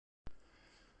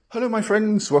Hello my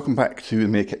friends, welcome back to the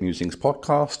Meerkat Musings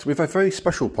podcast with a very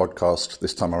special podcast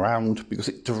this time around because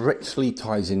it directly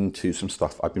ties into some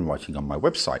stuff I've been writing on my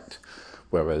website,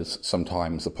 whereas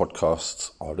sometimes the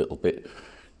podcasts are a little bit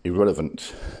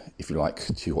irrelevant, if you like,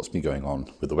 to what's been going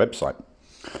on with the website.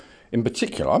 In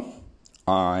particular,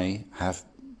 I have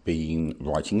been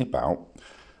writing about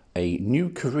a new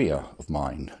career of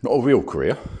mine, not a real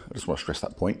career, I just want to stress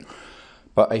that point,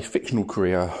 but a fictional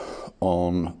career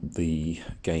on the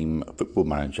game Football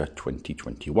Manager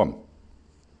 2021.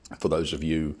 For those of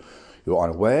you who are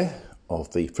unaware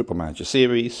of the Football Manager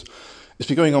series, it's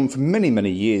been going on for many,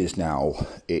 many years now.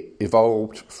 It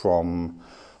evolved from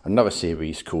another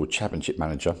series called Championship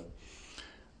Manager,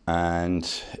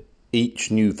 and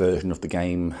each new version of the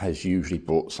game has usually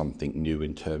brought something new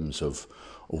in terms of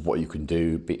what you can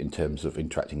do, be it in terms of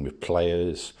interacting with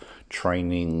players,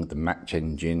 training, the match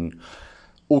engine,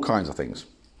 all kinds of things.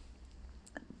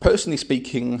 Personally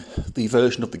speaking, the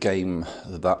version of the game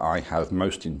that I have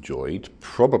most enjoyed,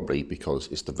 probably because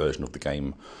it's the version of the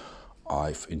game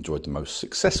I've enjoyed the most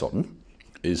success on,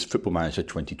 is Football Manager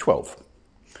 2012.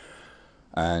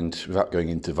 And without going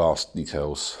into vast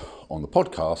details on the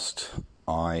podcast,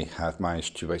 I have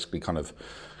managed to basically kind of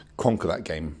conquer that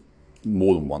game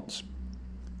more than once.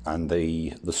 And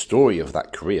the story of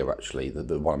that career, actually,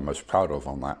 the one I'm most proud of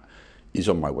on that, is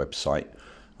on my website,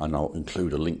 and I'll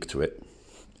include a link to it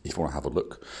if you want to have a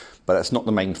look. But that's not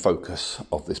the main focus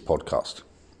of this podcast.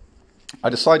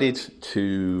 I decided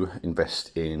to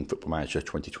invest in Football Manager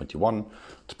 2021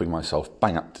 to bring myself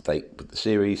bang up to date with the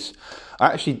series.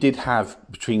 I actually did have,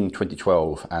 between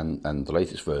 2012 and the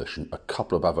latest version, a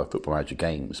couple of other Football Manager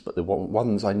games, but the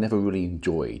ones I never really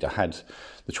enjoyed. I had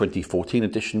the 2014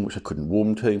 edition, which I couldn't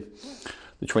warm to,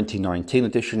 the 2019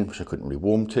 edition, which I couldn't really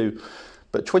warm to,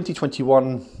 but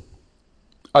 2021...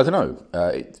 I don't know,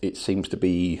 it seems to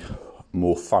be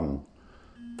more fun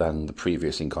than the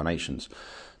previous incarnations.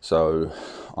 So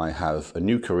I have a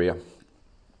new career,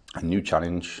 a new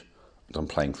challenge, and I'm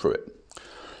playing through it.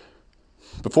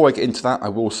 Before I get into that, I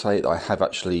will say that I have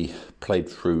actually played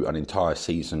through an entire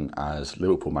season as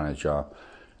Liverpool manager,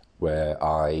 where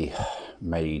I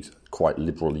made quite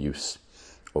liberal use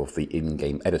of the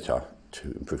in-game editor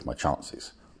to improve my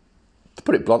chances. To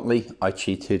put it bluntly, I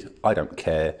cheated, I don't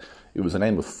care. It was an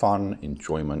aim of fun,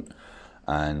 enjoyment,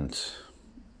 and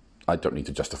I don't need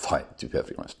to justify it, to be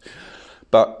perfectly honest.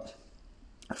 But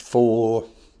for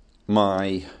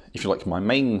my, if you like, my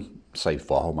main save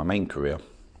file, my main career,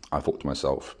 I thought to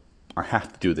myself, I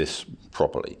have to do this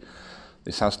properly.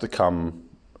 This has to come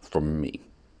from me.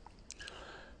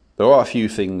 There are a few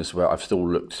things where I've still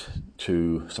looked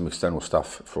to some external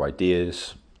stuff for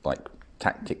ideas, like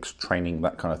tactics, training,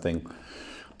 that kind of thing.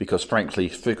 Because frankly,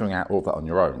 figuring out all that on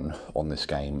your own on this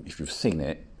game, if you've seen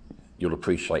it, you'll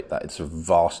appreciate that it's a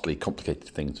vastly complicated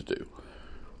thing to do.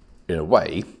 In a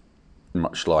way,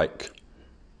 much like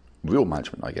real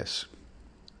management, I guess.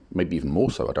 Maybe even more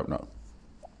so, I don't know.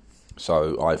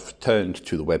 So I've turned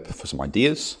to the web for some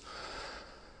ideas,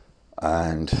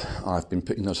 and I've been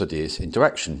putting those ideas into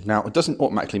action. Now, it doesn't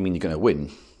automatically mean you're going to win.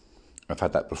 I've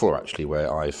had that before, actually,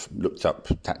 where I've looked up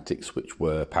tactics which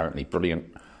were apparently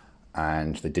brilliant,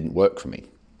 and they didn't work for me.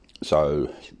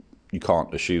 So you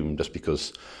can't assume just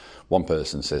because one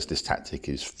person says this tactic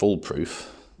is foolproof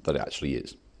that it actually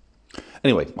is.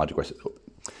 Anyway, I digress.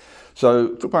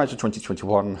 So Football Manager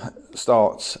 2021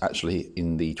 starts actually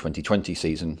in the 2020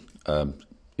 season,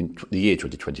 in the year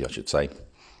 2020 I should say.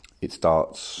 It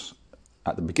starts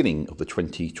at the beginning of the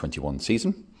 2021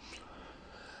 season,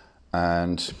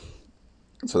 and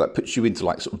so that puts you into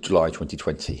like sort of July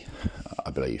 2020,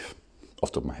 I believe,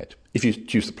 off the top of my head, if you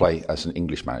choose to play as an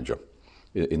English manager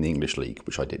in the English League,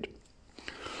 which I did.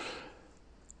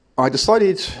 I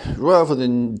decided, rather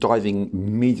than diving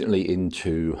immediately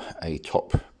into a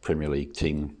top Premier League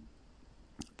team,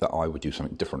 that I would do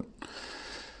something different.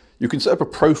 You can set up a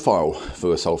profile for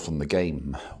yourself on the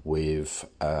game with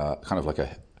kind of like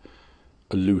a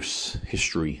loose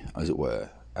history, as it were.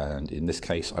 And in this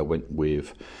case, I went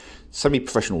with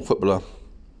semi-professional footballer,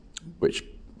 which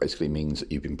basically means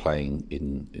that you've been playing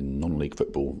in non-league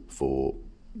football for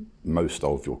most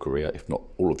of your career, if not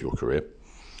all of your career.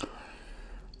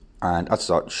 And as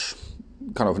such,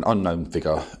 kind of an unknown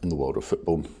figure in the world of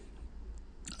football,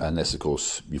 unless, of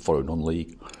course, you follow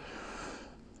non-league.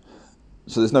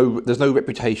 So there's no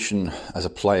reputation as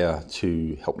a player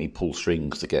to help me pull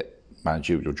strings to get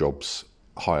managerial jobs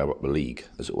higher up the league,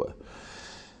 as it were.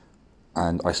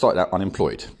 And I started out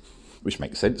unemployed, which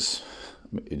makes sense.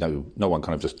 You know, no one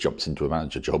kind of just jumps into a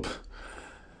manager job.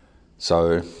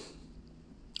 So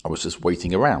I was just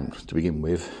waiting around to begin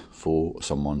with for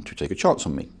someone to take a chance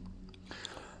on me.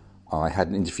 I had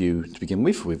an interview to begin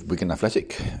with Wigan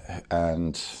Athletic,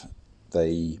 and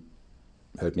they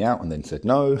heard me out and then said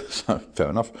no, so fair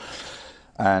enough.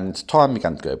 And time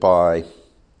began to go by.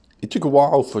 It took a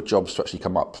while for jobs to actually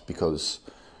come up because,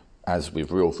 as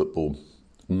with real football,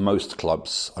 most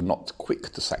clubs are not quick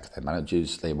to sack their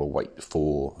managers. They will wait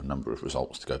for a number of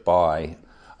results to go by,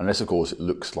 unless, of course, it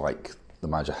looks like the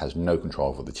manager has no control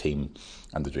over the team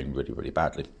and they're doing really, really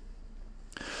badly.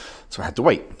 So I had to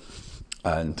wait.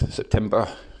 And September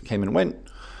came and went.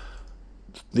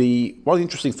 One of the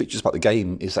interesting features about the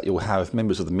game is that you'll have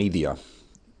members of the media,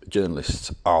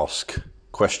 journalists, ask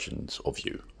questions of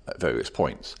you at various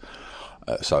points.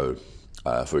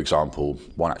 For example,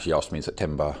 one actually asked me in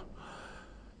September,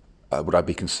 would I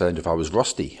be concerned if I was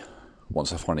rusty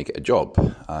once I finally get a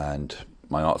job? And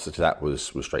my answer to that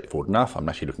was straightforward enough. I'm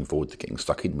actually looking forward to getting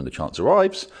stuck in when the chance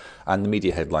arrives. And the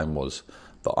media headline was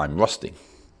that I'm rusty.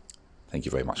 Thank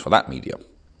you very much for that, media.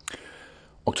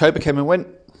 October came and went.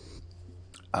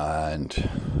 And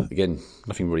again,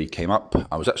 nothing really came up.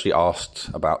 I was actually asked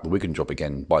about the Wigan job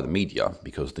again by the media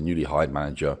because the newly hired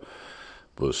manager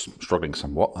was struggling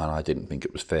somewhat, and I didn't think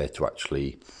it was fair to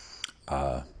actually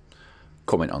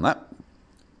comment on that.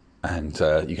 And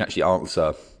you can actually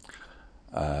answer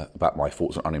about my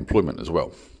thoughts on unemployment as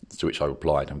well, to which I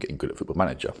replied, I'm getting good at Football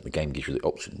Manager. The game gives you the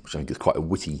option, which I think is quite a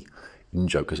witty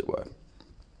in-joke, as it were.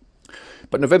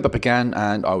 But November began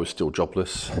and I was still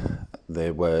jobless.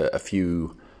 There were a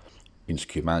few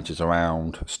insecure managers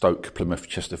around, Stoke, Plymouth,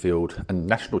 Chesterfield, and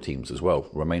national teams as well,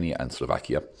 Romania and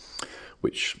Slovakia,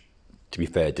 which, to be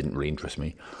fair, didn't really interest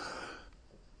me.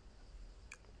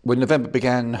 When November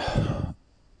began,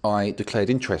 I declared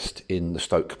interest in the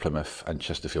Stoke, Plymouth and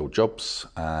Chesterfield jobs,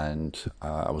 and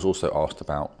I was also asked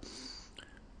about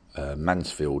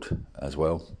Mansfield as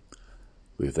well,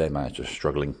 with their manager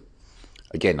struggling.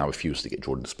 Again, I refuse to get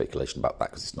drawn into speculation about that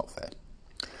because it's not fair.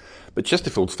 But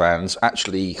Chesterfield's fans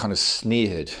actually kind of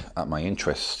sneered at my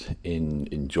interest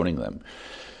in joining them.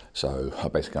 So I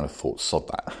basically kind of thought, sod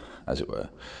that, as it were.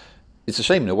 It's a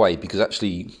shame in a way because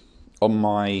actually on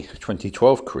my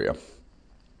 2012 career,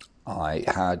 I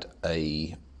had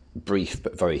a brief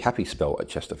but very happy spell at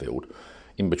Chesterfield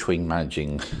in between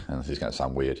managing, and this is going to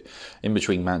sound weird, in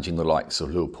between managing the likes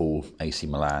of Liverpool, AC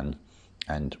Milan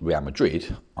and Real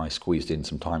Madrid. I squeezed in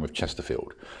some time with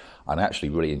Chesterfield. And I actually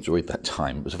really enjoyed that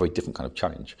time. It was a very different kind of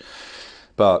challenge.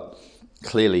 But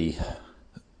clearly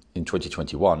in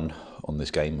 2021 on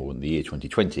this game, or in the year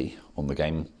 2020 on the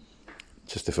game,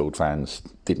 Chesterfield fans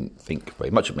didn't think very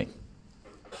much of me.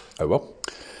 Oh well.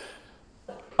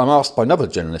 I'm asked by another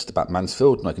journalist about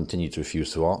Mansfield and I continue to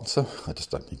refuse to answer. I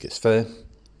just don't think it's fair.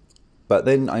 But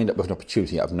then I end up with an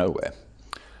opportunity out of nowhere.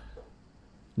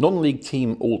 Non-league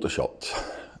team Aldershot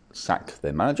sacked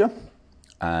their manager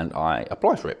and I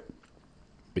apply for it.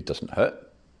 It doesn't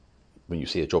hurt. When you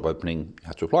see a job opening, you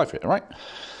have to apply for it, all right?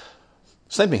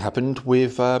 Same thing happened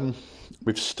with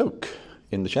Stoke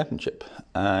in the Championship,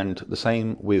 and the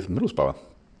same with Middlesbrough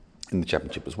in the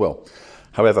Championship as well.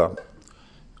 However,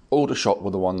 Aldershot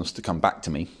were the ones to come back to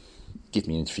me, give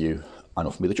me an interview, and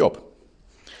offer me the job.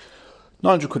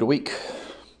 £900 a week,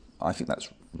 I think that's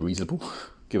reasonable,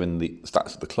 given the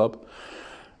stats of the club.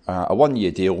 A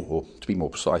 1-year deal, or to be more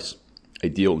precise, a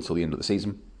deal until the end of the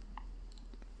season.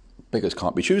 Beggars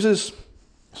can't be choosers,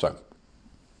 so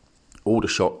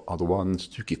Aldershot are the ones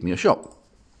to give me a shot.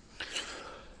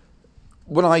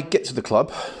 When I get to the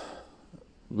club,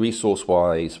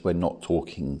 resource-wise, we're not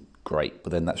talking great,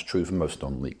 but then that's true for most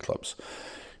non-league clubs.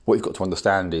 What you've got to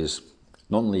understand is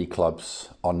non-league clubs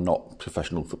are not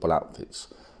professional football outfits.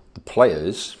 The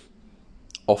players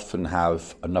often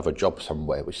have another job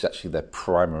somewhere, which is actually their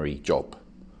primary job.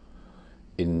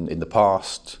 In the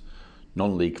past,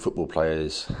 non-league football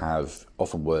players have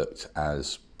often worked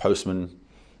as postmen.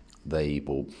 They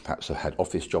will perhaps have had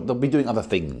office jobs. They'll be doing other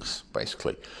things,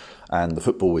 basically. And the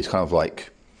football is kind of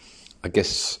like, I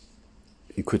guess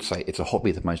you could say it's a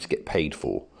hobby they've managed to get paid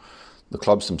for. The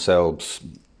clubs themselves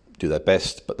do their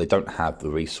best, but they don't have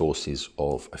the resources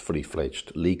of a fully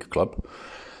fledged league club.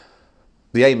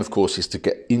 The aim, of course, is to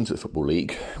get into the Football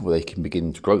League, where they can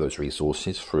begin to grow those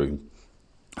resources through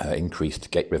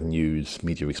increased gate revenues,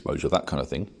 media exposure, that kind of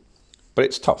thing. But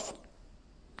it's tough.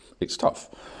 It's tough.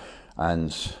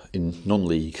 And in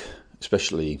non-league,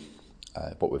 especially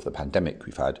what with the pandemic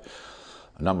we've had,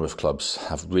 a number of clubs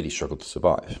have really struggled to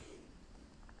survive.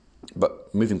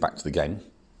 But moving back to the game,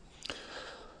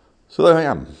 so there I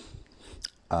am,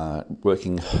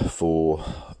 working for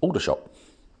Aldershot.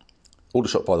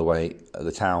 Aldershot, by the way,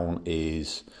 the town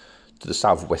is to the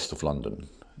southwest of London,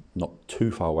 not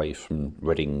too far away from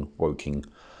Reading, Woking,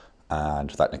 and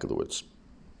that neck of the woods.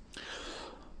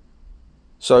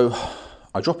 So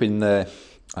I drop in there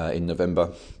in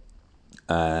November,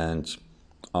 and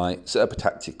I set up a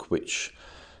tactic which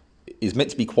is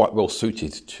meant to be quite well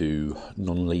suited to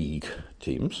non-league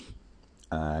teams,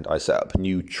 and I set up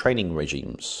new training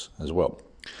regimes as well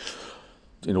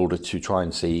in order to try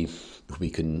and see if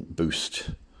we can boost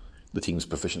the team's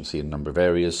proficiency in a number of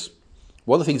areas.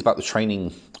 One of the things about the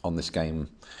training on this game,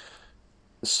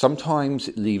 sometimes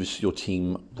it leaves your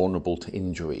team vulnerable to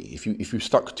injury. If you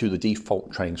stuck to the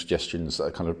default training suggestions that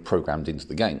are kind of programmed into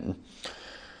the game,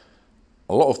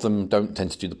 a lot of them don't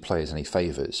tend to do the players any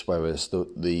favours, whereas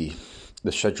the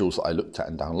schedules that I looked at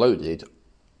and downloaded,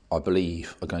 I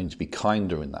believe, are going to be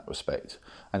kinder in that respect.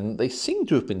 And they seem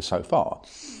to have been so far.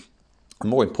 And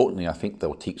more importantly, I think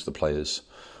they'll teach the players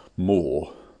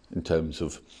more in terms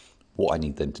of what I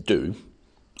need them to do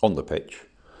on the pitch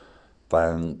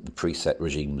than the preset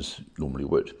regimes normally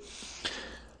would.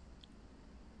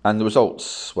 And the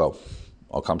results, well,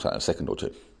 I'll come to that in a second or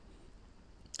two.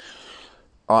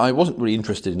 I wasn't really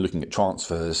interested in looking at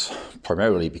transfers,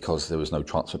 primarily because there was no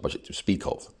transfer budget to speak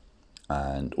of,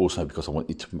 and also because I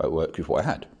wanted to work with what I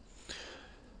had.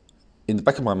 In the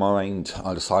back of my mind,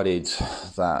 I decided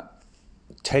that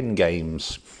 10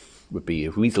 games would be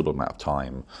a reasonable amount of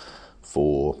time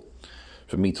for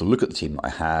me to look at the team that I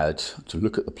had, to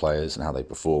look at the players and how they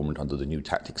performed under the new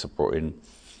tactics I brought in,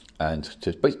 and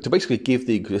to basically give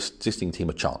the existing team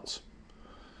a chance.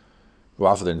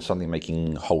 Rather than suddenly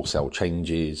making wholesale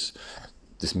changes,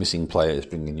 dismissing players,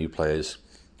 bringing in new players,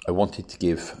 I wanted to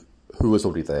give who was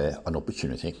already there an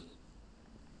opportunity.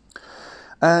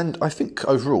 And I think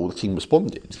overall the team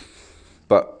responded.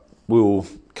 But we'll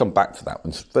come back to that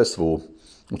one. First of all,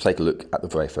 we'll take a look at the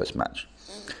very first match.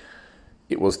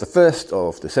 It was the 1st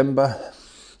of December,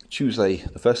 Tuesday,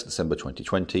 the 1st of December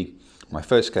 2020. My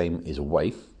first game is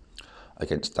away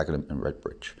against Dagenham and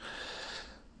Redbridge.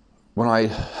 When I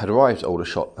had arrived at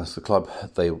Aldershot as the club,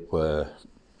 they were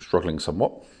struggling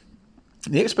somewhat.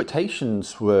 The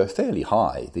expectations were fairly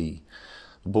high. The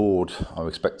board are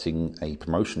expecting a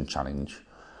promotion challenge,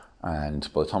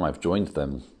 and by the time I've joined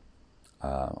them,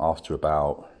 after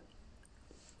about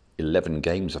 11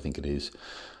 games, I think it is,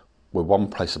 we're one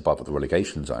place above the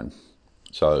relegation zone.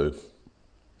 So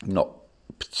not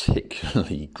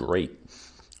particularly great,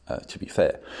 to be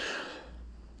fair.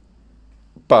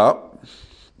 But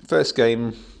first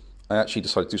game, I actually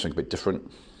decided to do something a bit different.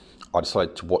 I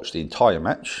decided to watch the entire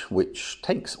match, which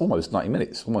takes almost 90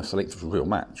 minutes, almost the length of a real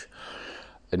match,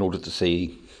 in order to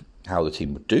see how the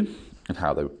team would do and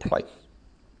how they would play.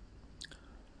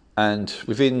 And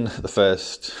within the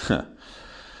first,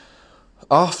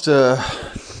 after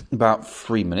about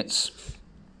 3 minutes,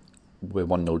 we're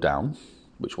 1-0 down,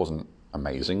 which wasn't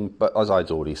amazing. But as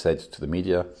I'd already said to the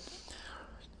media,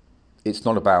 it's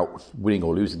not about winning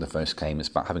or losing the first game. It's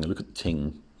about having a look at the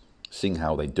team, seeing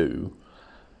how they do,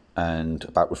 and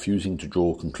about refusing to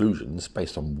draw conclusions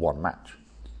based on one match.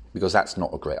 Because that's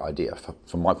not a great idea.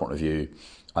 From my point of view,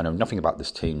 I know nothing about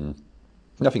this team,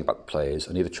 nothing about the players.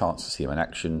 I need a chance to see them in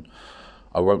action.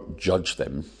 I won't judge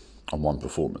them on one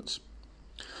performance.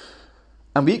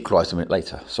 And we equalised a minute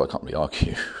later, so I can't really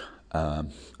argue.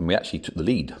 And we actually took the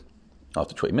lead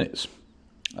after 20 minutes.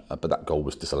 But that goal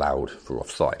was disallowed for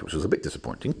offside, which was a bit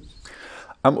disappointing.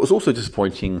 It was also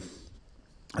disappointing,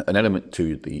 an element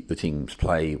to the team's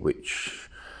play which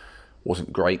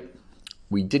wasn't great.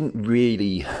 We didn't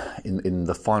really, in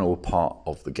the final part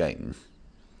of the game,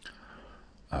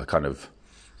 in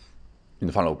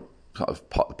the final part of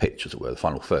the pitch, as it were, the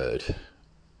final third,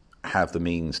 have the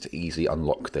means to easily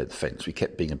unlock their defence. We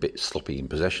kept being a bit sloppy in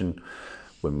possession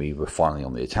when we were finally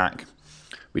on the attack.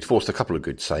 We'd forced a couple of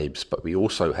good saves, but we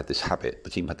also had this habit, the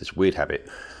team had this weird habit,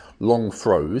 long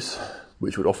throws,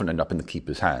 which would often end up in their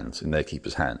keeper's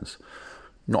hands.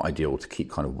 Not ideal to keep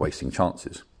kind of wasting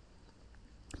chances.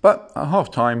 But at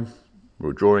half-time, we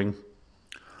were drawing,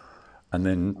 and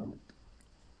then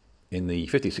in the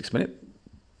 56th minute,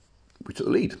 we took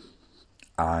the lead.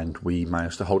 And we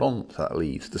managed to hold on to that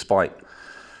lead, despite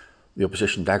the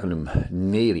opposition Dagenham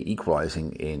nearly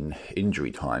equalising in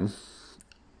injury time.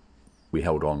 We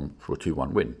held on for a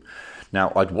 2-1 win.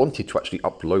 Now, I'd wanted to actually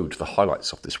upload the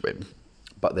highlights of this win,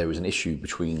 but there was an issue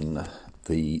between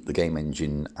the game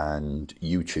engine and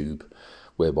YouTube,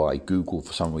 whereby Google,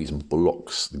 for some reason,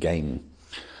 blocks the game.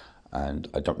 And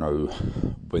I don't know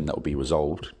when that will be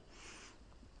resolved.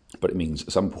 But it means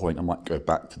at some point I might go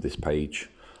back to this page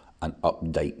and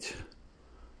update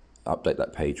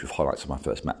that page with highlights of my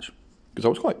first match. Because I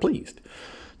was quite pleased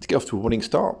to get off to a winning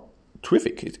start.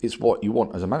 Terrific. It's what you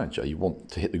want as a manager. You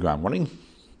want to hit the ground running.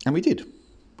 And we did.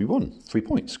 We won 3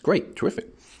 points. Great. Terrific.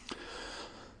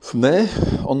 From there,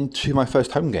 on to my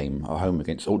first home game at home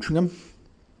against Altrincham.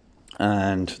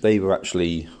 And they were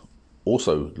actually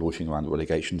also loitering around the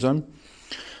relegation zone.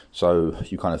 So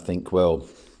you kind of think, well,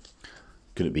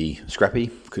 could it be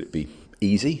scrappy? Could it be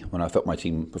easy? When I felt my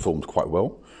team performed quite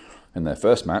well in their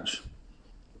first match.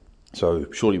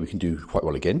 So surely we can do quite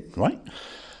well again, right?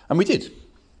 And we did.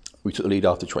 We took the lead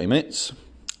after 20 minutes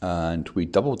and we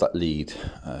doubled that lead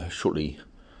a short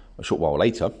while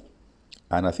later.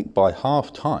 And I think by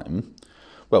half-time,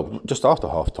 well, just after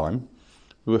half-time,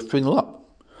 we were 3-0 up,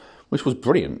 which was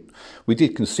brilliant. We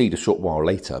did concede a short while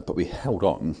later, but we held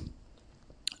on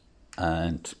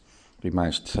and we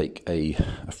managed to take a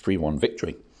 3-1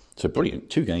 victory. So brilliant.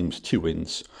 2 games, 2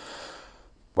 wins.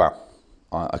 Wow,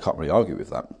 I can't really argue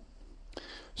with that.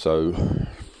 So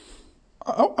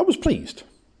I was pleased.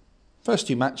 First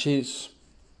 2 matches,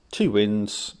 2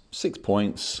 wins, 6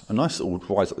 points, a nice little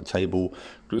rise at the table.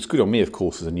 It was good on me, of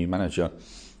course, as a new manager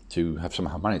to have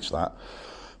somehow managed that.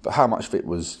 But how much of it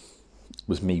was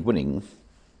me winning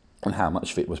and how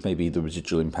much of it was maybe the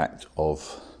residual impact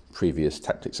of previous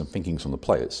tactics and thinkings on the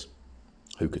players?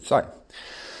 Who could say?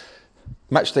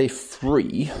 Match day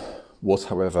 3 was,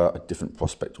 however, a different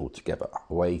prospect altogether.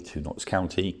 Away to Notts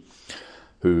County,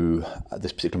 who at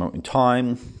this particular moment in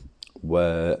time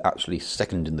were actually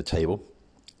second in the table,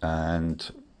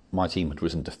 and my team had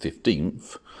risen to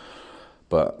 15th.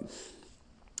 But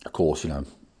of course,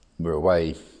 we're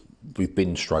away. We've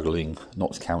been struggling.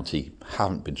 Notts County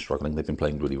haven't been struggling. They've been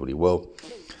playing really, really well.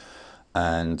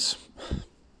 And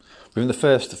within the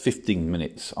first 15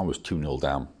 minutes, I was 2-0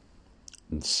 down.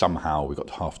 And somehow we got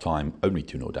to half-time, only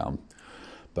 2-0 down.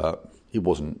 But it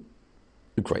wasn't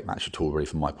a great match at all, really,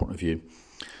 from my point of view.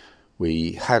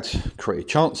 We had created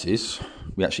chances.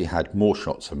 We actually had more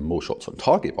shots and more shots on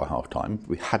target by half-time.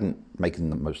 We hadn't taken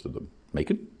the most of them.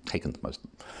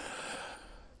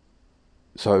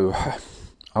 So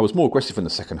I was more aggressive in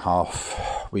the second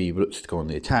half. We looked to go on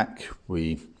the attack.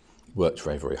 We worked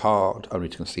very, very hard, only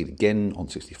to concede again on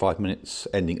 65 minutes,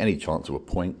 ending any chance of a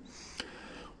point.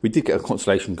 We did get a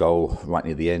consolation goal right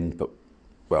near the end, but,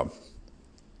 well,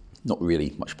 not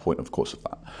really much point, of course, of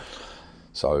that.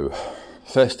 So,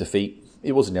 first defeat,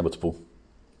 it was inevitable,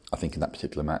 I think, in that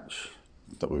particular match,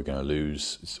 that we were going to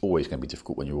lose. It's always going to be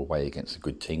difficult when you're away against a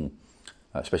good team,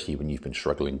 especially when you've been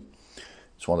struggling.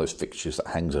 It's one of those fixtures that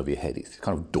hangs over your head. It's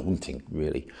kind of daunting,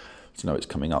 really, to know it's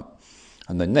coming up.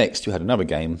 And then next, you had another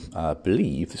game. I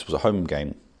believe this was a home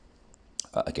game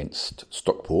against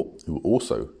Stockport, who were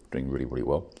also doing really, really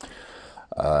well,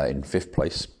 in 5th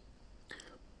place.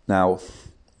 Now,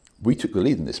 we took the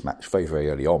lead in this match very, very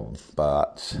early on,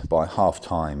 but by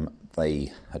half-time,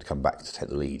 they had come back to take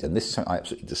the lead. And this is something I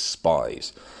absolutely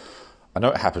despise. I know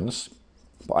it happens,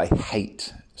 but I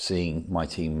hate seeing my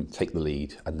team take the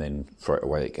lead and then throw it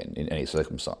away again in any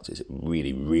circumstances. It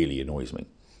really, really annoys me.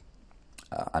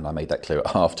 And I made that clear at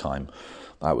half-time.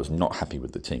 I was not happy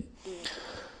with the team.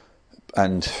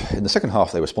 And in the second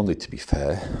half, they responded, to be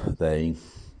fair. They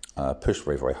pushed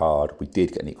very, very hard. We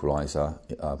did get an equaliser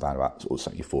about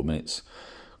 74 minutes.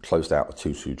 Closed out a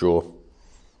 2-2 draw.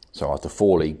 So after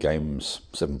 4 league games,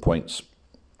 7 points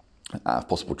out of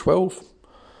possible 12.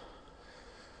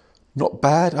 Not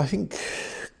bad, I think.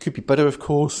 Could be better, of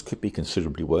course. Could be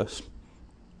considerably worse.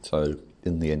 So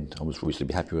in the end, I was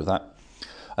reasonably happy with that.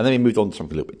 And then we moved on to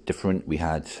something a little bit different. We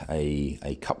had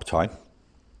a cup tie.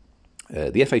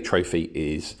 The FA Trophy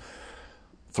is,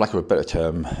 for lack of a better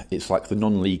term, it's like the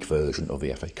non-league version of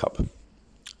the FA Cup.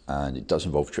 And it does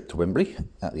involve a trip to Wembley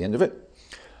at the end of it.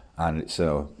 And it's,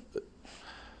 as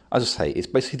I say, it's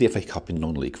basically the FA Cup in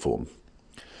non-league form.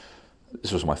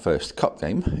 This was my first cup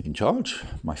game in charge,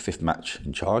 my 5th match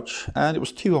in charge, and it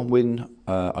was a 2-1 win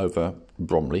over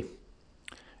Bromley.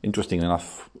 Interesting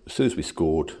enough, as soon as we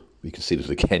scored, we conceded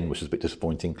again, which was a bit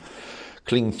disappointing.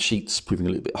 Clean sheets proving a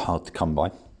little bit hard to come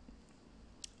by.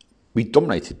 We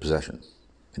dominated possession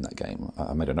in that game.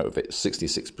 I made a note of it,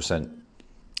 66%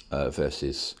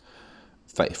 versus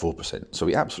 34%. So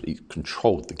we absolutely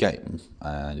controlled the game,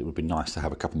 and it would be nice to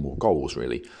have a couple more goals,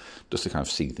 really, just to kind of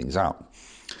see things out.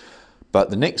 But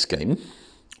the next game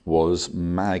was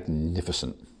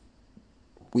magnificent.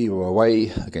 We were away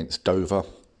against Dover,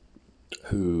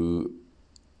 who,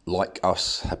 like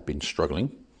us, had been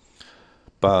struggling.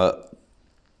 But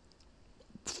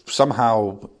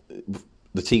somehow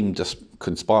the team just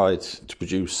conspired to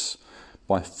produce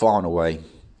by far and away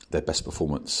their best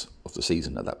performance of the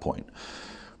season at that point.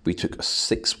 We took a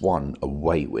 6-1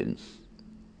 away win,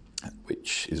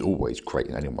 which is always great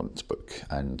in anyone's book.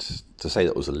 And to say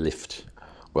that was a lift,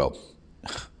 well,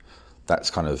 that's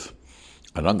kind of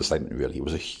an understatement, really. It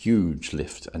was a huge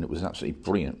lift, and it was an absolutely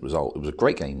brilliant result. It was a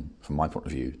great game from my point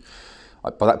of view.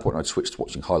 By that point, I'd switched to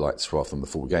watching highlights rather than the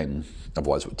full game,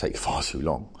 otherwise it would take far too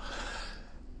long.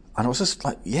 And I was just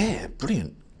like, yeah,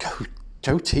 brilliant,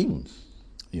 go team.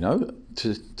 You know,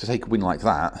 to take a win like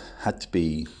that had to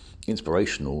be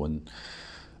inspirational, and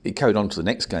it carried on to the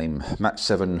next game. Match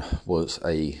 7 was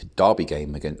a derby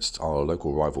game against our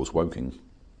local rivals, Woking.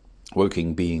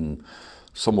 Woking being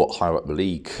somewhat higher up the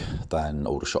league than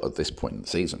Aldershot at this point in the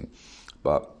season.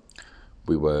 But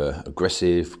we were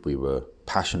aggressive, we were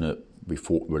passionate, we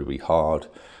fought really, really hard.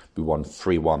 We won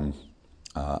 3-1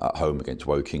 at home against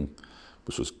Woking,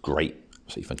 which was great,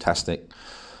 absolutely fantastic.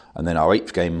 And then our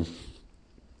 8th game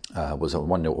was a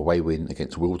 1-0 away win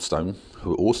against Wealdstone,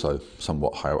 who were also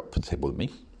somewhat higher up the table than me,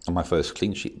 and my first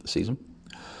clean sheet of the season.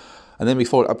 And then we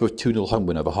followed up with a 2-0 home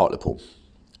win over Hartlepool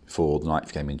for the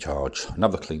 9th game in charge.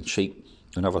 Another clean sheet,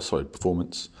 another solid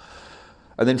performance.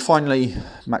 And then finally,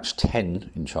 match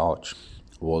 10 in charge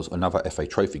was another FA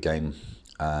Trophy game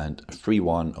and a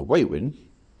 3-1 away win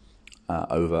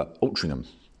over Altrincham,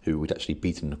 who we'd actually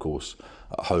beaten, of course,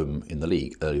 at home in the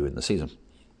league earlier in the season.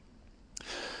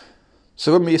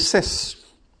 So when we assess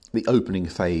the opening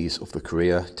phase of the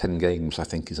career, 10 games, I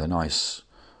think, is a nice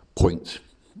point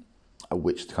at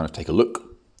which to kind of take a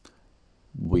look.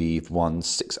 We've won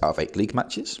 6 out of 8 league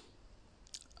matches,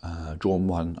 drawn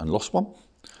 1 and lost 1,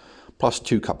 plus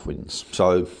 2 cup wins.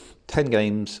 So 10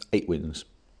 games, 8 wins.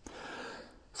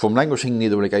 From languishing near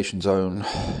the relegation zone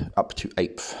up to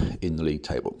 8th in the league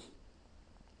table,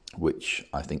 which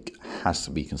I think has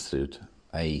to be considered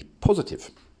a positive,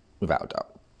 without a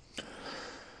doubt.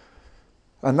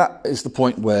 And that is the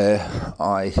point where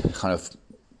I kind of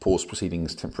pause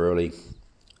proceedings temporarily,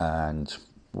 and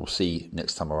we'll see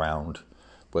next time around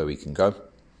where we can go.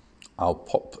 I'll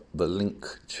pop the link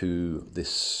to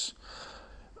this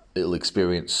little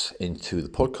experience into the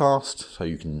podcast, so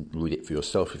you can read it for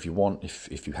yourself if you want,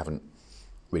 if you haven't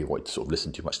really wanted to sort of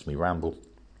listen too much to me ramble.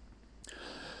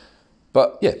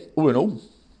 But yeah, all in all,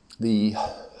 the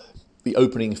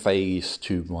opening phase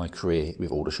to my career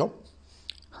with Aldershot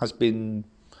has been,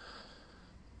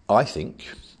 I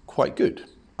think, quite good.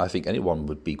 I think anyone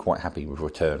would be quite happy with a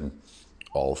return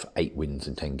of 8 wins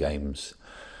in 10 games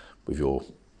with your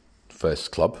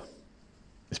first club,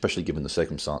 especially given the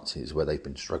circumstances where they've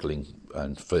been struggling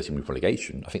and flirting with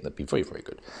relegation. I think that'd be very, very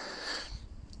good.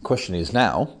 The question is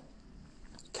now,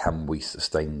 can we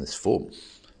sustain this form?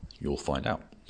 You'll find out.